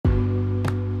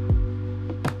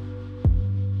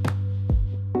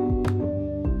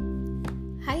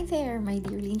my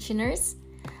dear Lynchiners.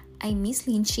 I'm Miss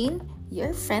Lynchin,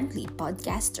 your friendly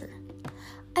podcaster.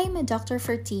 I'm a doctor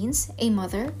for teens, a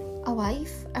mother, a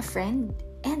wife, a friend,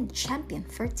 and champion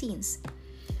for teens.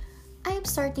 I am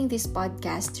starting this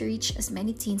podcast to reach as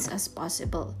many teens as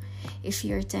possible. If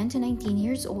you're 10 to 19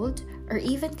 years old or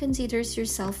even considers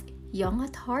yourself young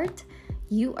at heart,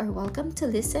 you are welcome to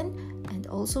listen and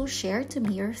also share to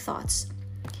me your thoughts.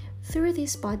 Through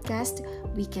this podcast,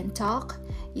 we can talk.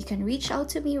 You can reach out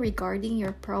to me regarding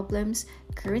your problems,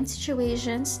 current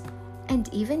situations, and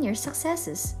even your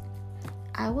successes.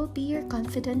 I will be your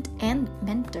confidant and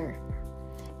mentor.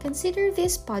 Consider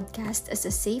this podcast as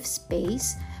a safe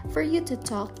space for you to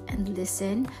talk and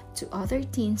listen to other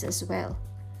teens as well.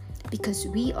 Because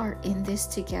we are in this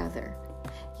together.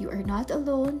 You are not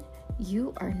alone.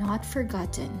 You are not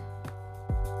forgotten.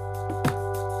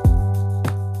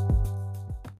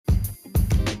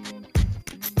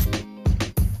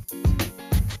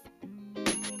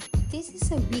 This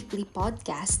is a weekly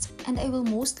podcast, and I will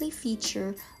mostly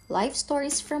feature life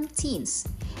stories from teens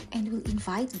and will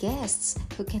invite guests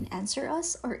who can answer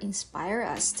us or inspire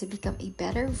us to become a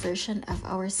better version of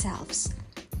ourselves.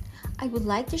 I would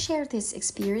like to share this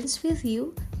experience with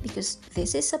you because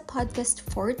this is a podcast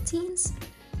for teens,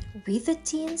 with the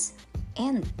teens,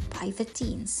 and by the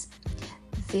teens.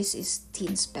 This is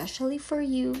Teen Specially for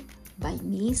You by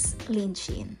Miss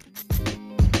Lynchin.